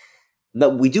No,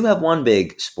 we do have one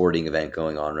big sporting event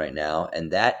going on right now,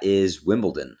 and that is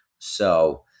Wimbledon.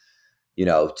 So,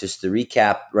 just to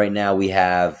recap, right now we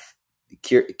have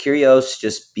Kyrgios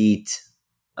just beat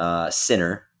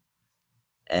Sinner,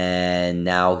 and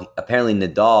now apparently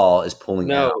Nadal is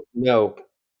pulling out. No.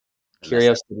 I messed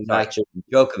Kyrgios up. did Sorry, not just.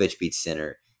 Djokovic beat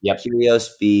Sinner. Yep. Kyrgios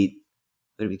beat.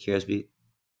 Who did Kyrgios beat?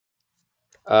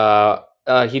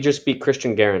 He just beat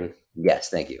Christian Garin. Yes,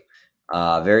 thank you.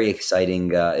 Very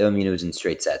exciting. I mean, it was in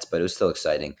straight sets, but it was still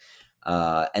exciting.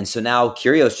 And so now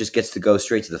Kyrgios just gets to go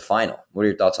straight to the final. What are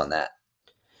your thoughts on that?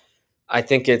 I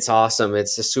think it's awesome.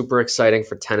 It's just super exciting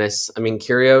for tennis. I mean,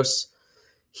 Kyrgios,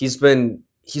 he's been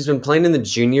playing in the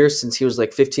juniors since he was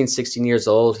like 15, 16 years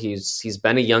old. He's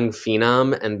been a young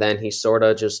phenom, and then he sort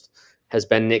of just has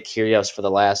been Nick Kyrgios for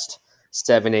the last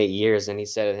 7, 8 years. And he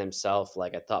said it himself,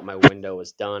 like, I thought my window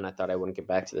was done. I thought I wouldn't get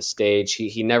back to the stage.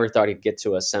 He never thought he'd get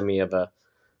to a semi of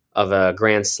a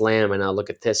grand slam, and now look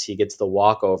at this, he gets the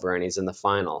walkover and he's in the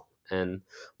final. And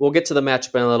we'll get to the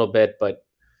matchup in a little bit, but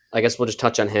I guess we'll just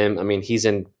touch on him. I mean, he's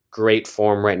in great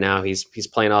form right now. He's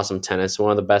playing awesome tennis,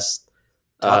 one of the best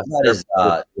Talk about his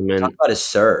servers. talk about his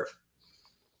serve.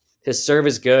 His serve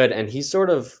is good, and he sort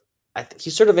of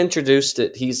introduced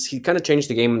it. He kind of changed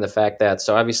the game in the fact that,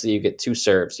 so obviously you get two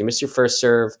serves. You miss your first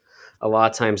serve, a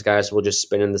lot of times guys will just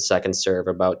spin in the second serve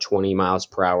about 20 miles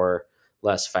per hour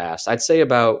less fast. I'd say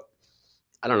about,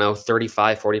 I don't know,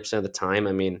 35-40% of the time.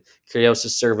 I mean, Kyrgios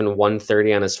is serving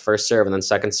 130 on his first serve, and then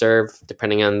second serve,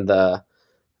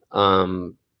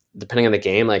 um depending on the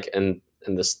game, like in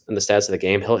the stats of the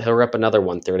game, he'll rep another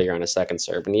 130 on his second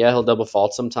serve. And yeah, he'll double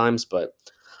fault sometimes, but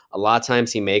a lot of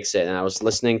times he makes it. And I was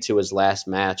listening to his last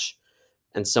match,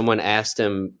 and someone asked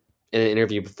him in an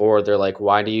interview before, they're like,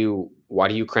 why do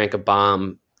you crank a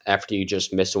bomb after you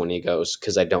just miss one? He goes,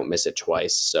 because I don't miss it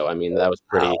twice. So I mean, that was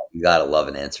Wow, pretty. you gotta love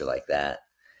an answer like that.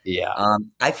 Yeah.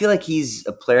 I feel like he's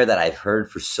a player that I've heard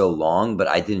for so long, but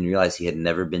I didn't realize he had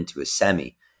never been to a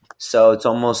semi. So it's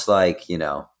almost like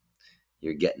you're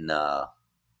getting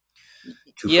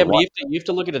two Yeah, for but one. you have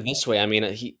to look at it this way. I mean,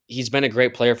 he's been a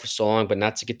great player for so long, but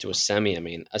not to get to a semi. I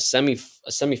mean, a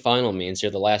semifinal means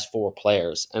you're the last four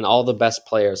players, and all the best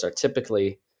players are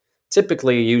typically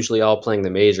usually all playing the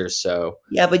majors. So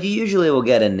Yeah, but you usually will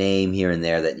get a name here and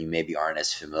there that you maybe aren't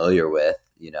as familiar with.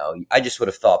 I just would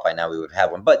have thought by now we would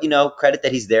have one, but credit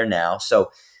that he's there now.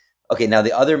 So, okay, now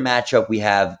the other matchup we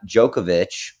have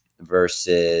Djokovic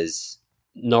versus.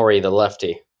 Nori, the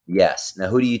lefty. Yes. Now,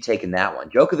 who do you take in that one?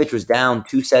 Djokovic was down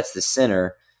 2 sets to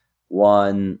Sinner,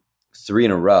 won three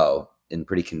in a row in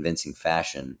pretty convincing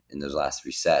fashion in those last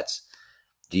 3 sets.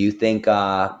 Do you think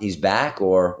he's back,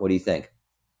 or what do you think?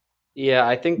 Yeah,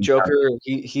 I think Joker.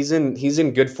 He's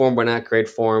in good form, but not great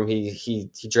form.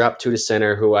 He dropped two to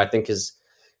center, who I think is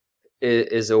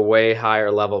a way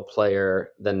higher level player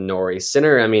than Nori.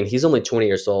 Sinner, I mean, he's only 20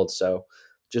 years old, so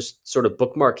just sort of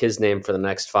bookmark his name for the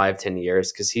next 5-10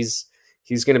 years, because he's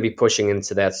going to be pushing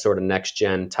into that sort of next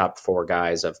gen top four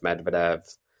guys of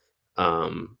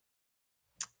um,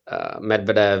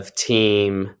 Medvedev,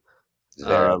 team,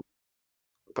 Zverev.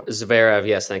 uh, Zverev.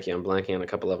 Yes, thank you. I'm blanking on a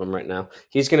couple of them right now.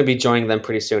 He's going to be joining them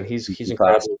pretty soon. He's Tsitsipas.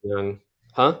 incredibly young,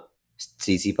 huh?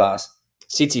 Tsitsipas.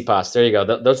 Tsitsipas. There you go.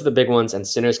 Those are the big ones, and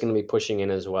Sinner's going to be pushing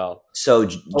in as well. So Oh,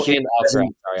 Kyrgios and Alcaraz.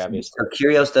 doesn't, Sorry, obviously. so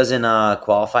Kyrgios doesn't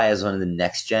qualify as one of the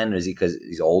next gen? Or is he because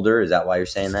he's older? Is that why you're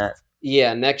saying that?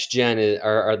 Yeah, next gen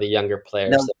are the younger Now,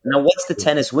 players. now, what's the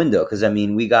tennis window? Because I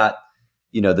mean, we got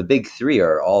the big three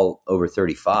are all over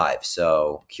 35.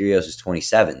 So Kyrgios is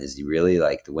 27. Is he really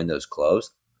like the window's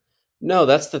closed? No,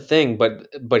 that's the thing. But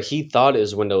he thought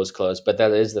his window was closed. But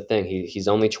that is the thing. He's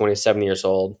only 27 years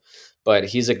old, but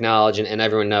he's acknowledged, and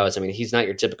everyone knows. I mean, he's not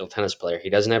your typical tennis player. He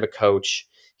doesn't have a coach.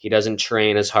 He doesn't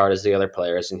train as hard as the other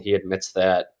players, and he admits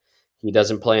that. He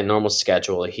doesn't play a normal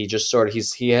schedule. He just sort of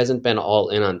he hasn't been all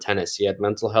in on tennis. He had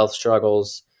mental health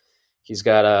struggles. He's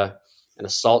got an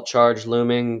assault charge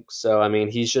looming. So I mean,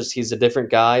 he's a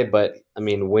different guy. But I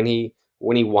mean, when he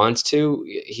wants to,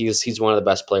 he's one of the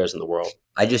best players in the world.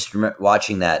 I just remember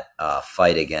watching that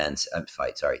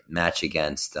match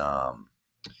against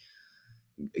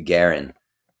Garin.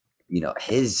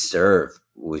 His serve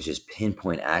was just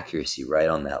pinpoint accuracy right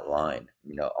on that line.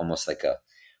 Almost like a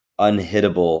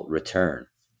unhittable return.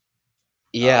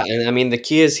 Yeah, and I mean the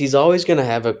key is he's always going to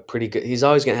have a pretty good. He's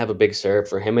always going to have a big serve.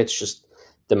 For him, it's just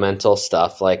the mental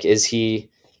stuff. Like, is he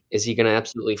going to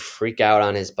absolutely freak out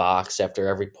on his box after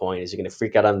every point? Is he going to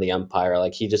freak out on the umpire?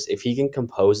 Like, if he can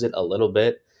compose it a little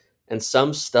bit, and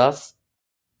some stuff,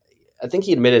 I think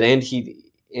he admitted, and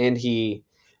he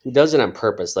does it on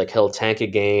purpose. Like, he'll tank a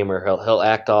game, or he'll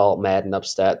act all mad and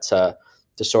upset to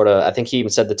sort of. I think he even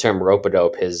said the term rope a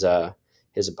dope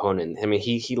his opponent. I mean,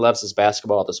 he loves his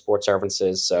basketball, the sports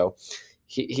references, so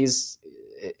his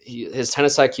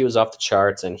tennis IQ is off the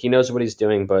charts, and he knows what he's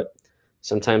doing. But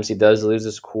sometimes he does lose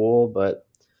his cool. But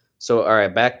so all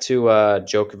right, back to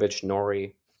Djokovic,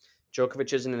 Nori.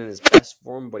 Djokovic isn't in his best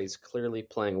form, but he's clearly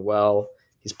playing well.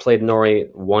 He's played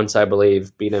Nori once, I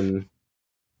believe, beat him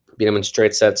in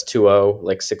straight sets 2-0,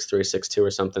 like 6-3, 6-2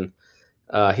 or something.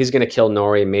 He's going to kill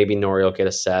Nori. Maybe Nori will get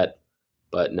a set,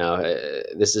 but no,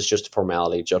 this is just a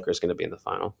formality. Joker's going to be in the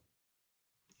final.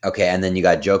 Okay, and then you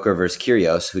got Joker versus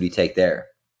Kyrgios. Who do you take there?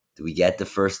 Do we get the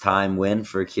first time win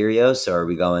for Kyrgios, or are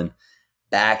we going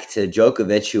back to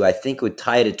Djokovic, who I think would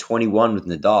tie it at 21 with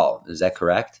Nadal? Is that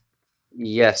correct?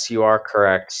 Yes, you are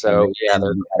correct. And So yeah,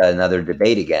 then we had another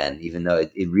debate again, even though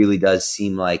it really does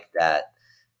seem like that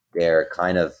they're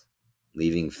kind of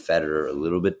leaving Federer a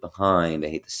little bit behind. I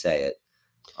hate to say it.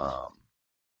 But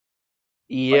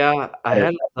I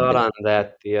had a thought on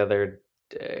that the other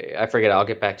day. I forget. I'll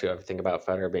get back to everything about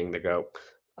Federer being the GOAT.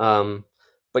 Um,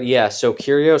 but yeah, so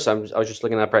Kyrgios, I was just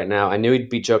looking up right now. I knew he'd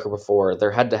beat Joker before.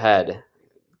 They're head to head.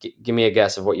 Give me a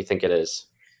guess of what you think it is.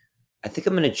 I think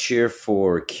I'm going to cheer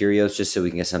for Kyrgios just so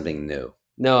we can get something new.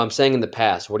 No, I'm saying in the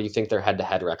past. What do you think their head to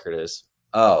head record is?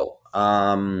 Oh,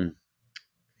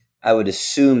 I would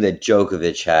assume that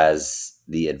Djokovic has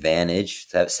the advantage,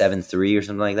 7-3 or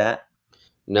something like that.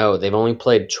 No, they've only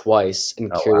played twice,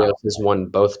 and Oh, Kyrgios wow. has won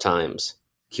both times.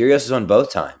 Kyrgios has won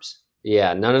both times.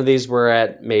 Yeah, none of these were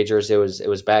at majors. It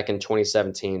was back in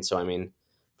 2017, so I mean,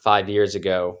 5 years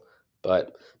ago.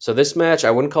 But so this match, I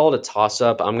wouldn't call it a toss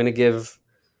up. I'm gonna give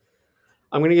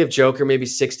Joker maybe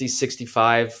 60,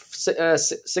 65,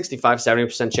 65,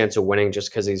 70% chance of winning just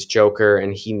because he's Joker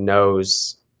and he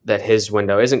knows that his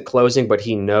window isn't closing, but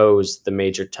he knows the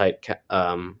major title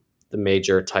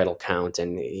count,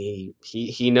 and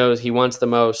he knows he wants the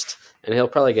most, and he'll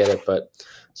probably get it. But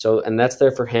so, and that's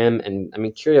there for him. And I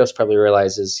mean, Kyrgios probably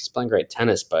realizes he's playing great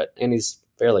tennis, and he's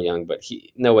fairly young, but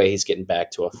no way he's getting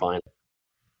back to a final.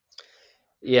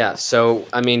 Yeah, so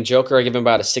I mean, Joker, I give him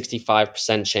about a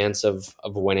 65% chance of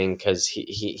winning because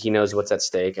he knows what's at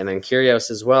stake, and then Kyrgios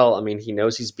as well. I mean, he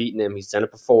knows he's beaten him; he's done it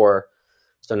before.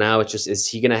 So now it's just, is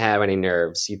he going to have any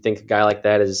nerves? You think a guy like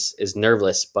that is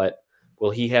nerveless, but will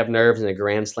he have nerves in a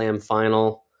Grand Slam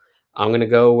final? I'm going to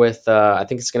go with. I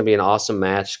think it's going to be an awesome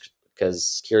match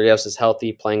because Kyrgios is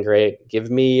healthy, playing great. Give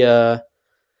me,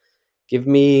 give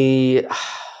me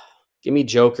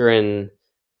Joker and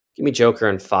give me Joker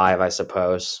in five, I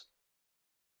suppose.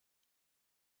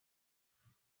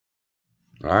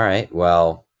 All right.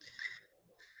 Well,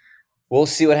 we'll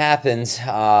see what happens.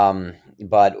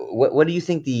 But what do you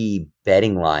think the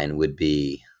betting line would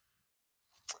be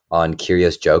on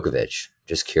Kyrgios Djokovic?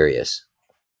 Just curious.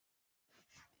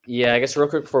 Yeah, I guess real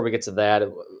quick before we get to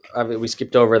that, we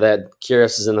skipped over that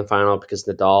Kyrgios is in the final because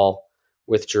Nadal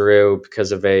withdrew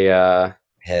because of a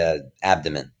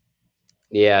Abdomen.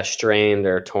 strained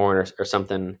or torn or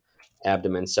something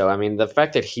abdomen. So I mean, the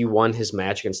fact that he won his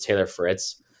match against Taylor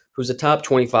Fritz, who's a top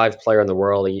 25 player in the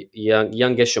world, a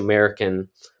youngish American,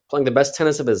 playing the best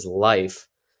tennis of his life,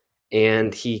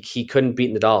 and he couldn't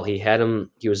beat Nadal. He had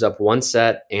him. He was up one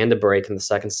set and a break in the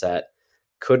second set.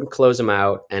 Couldn't close him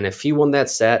out. And if he won that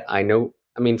set, I know.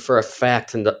 I mean, for a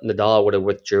fact, Nadal would have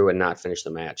withdrew and not finished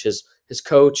the match. His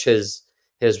coach, his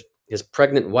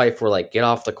pregnant wife were like, "Get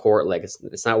off the court! Like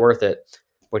it's not worth it."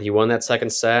 But he won that second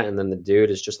set, and then the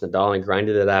dude is just Nadal and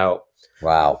grinded it out.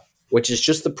 Wow. Which is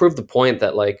just to prove the point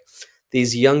that like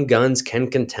these young guns can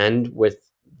contend with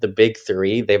the big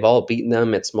three. They've all beaten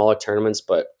them at smaller tournaments,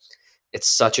 but it's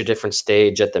such a different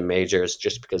stage at the majors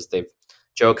just because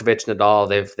Djokovic, Nadal,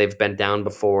 they've been down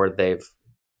before. They've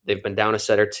been down a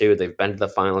set or two. They've been to the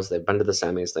finals. They've been to the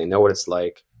semis. They know what it's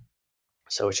like.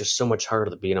 So it's just so much harder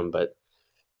to beat them. But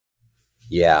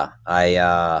Yeah,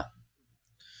 I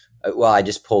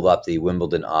just pulled up the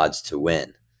Wimbledon odds to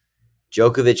win.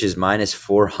 Djokovic is minus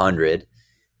 400,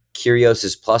 Kyrgios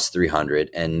is plus 300,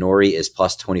 and Nori is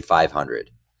plus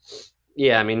 2,500.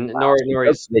 yeah, I mean, Wow.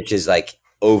 Nori's Djokovic is like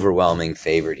overwhelming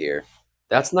favorite here.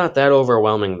 that's not that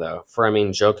overwhelming though. For I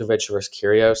mean, Djokovic versus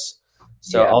Kyrgios.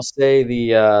 So Yeah. I'll say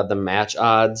the match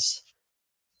odds.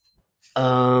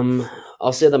 Um,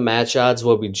 I'll say the match odds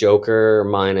will be Joker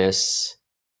minus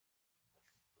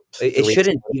It three.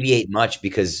 shouldn't deviate much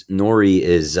because Nori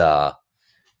is,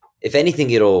 if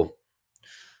anything,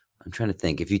 I'm trying to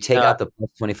think. If you take Uh, out the plus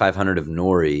 2,500 of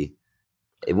Nori,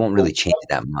 it won't really change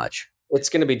that much. it's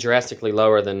going to be drastically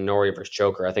lower than Nori versus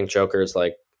Joker. I think Joker is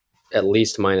like at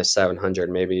least minus 700,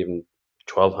 maybe even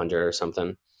 1,200 or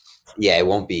something. Yeah, it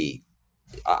won't be.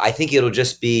 I think it'll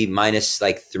just be minus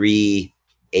like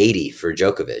 380 for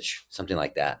Djokovic, something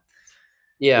like that.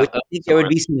 Yeah, Which I think there would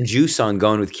be some juice on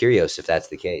going with Kyrgios if that's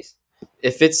the case.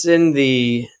 if it's in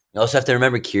the You also have to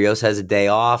remember Kyrgios has a day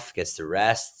off, gets to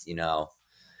rest.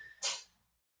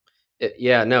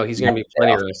 yeah, no, he's going to be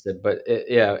plenty rested. But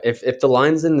yeah, if the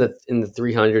line's in the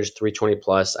 300s, 320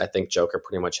 plus, I think Joker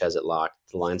pretty much has it locked.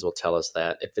 The lines will tell us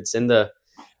that. If it's in the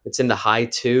high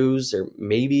twos or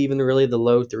maybe even really the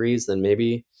low threes, then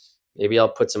maybe I'll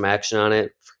put some action on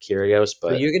it for Kyrgios. So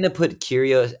But you're gonna put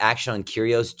Kyrgios action on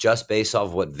Kyrgios just based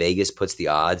off what Vegas puts the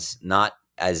odds, not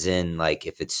as in like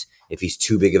if he's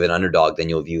too big of an underdog, then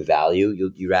you'll view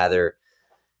value. You rather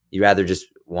just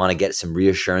want to get some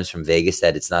reassurance from Vegas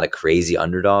that it's not a crazy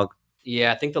underdog.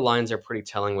 yeah, I think the lines are pretty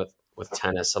telling with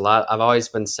tennis. A lot. I've always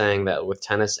been saying that with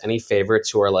tennis, any favorites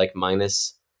who are like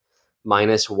minus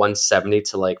 170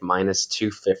 to like minus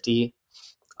 250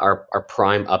 are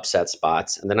prime upset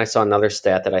spots. And then I saw another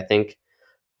stat that I think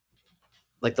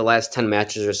like the last 10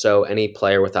 matches or so, any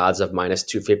player with odds of minus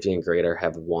 250 and greater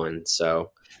have won. So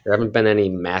there haven't been any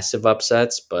massive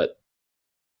upsets, but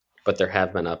there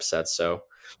have been upsets. So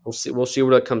we'll see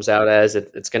what it comes out as.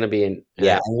 It's going to be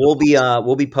Yeah, and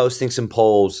we'll be posting some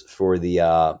polls for the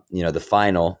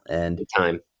final and big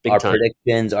time, big our time.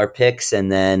 predictions, our picks,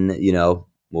 and then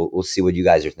we'll see what you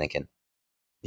guys are thinking.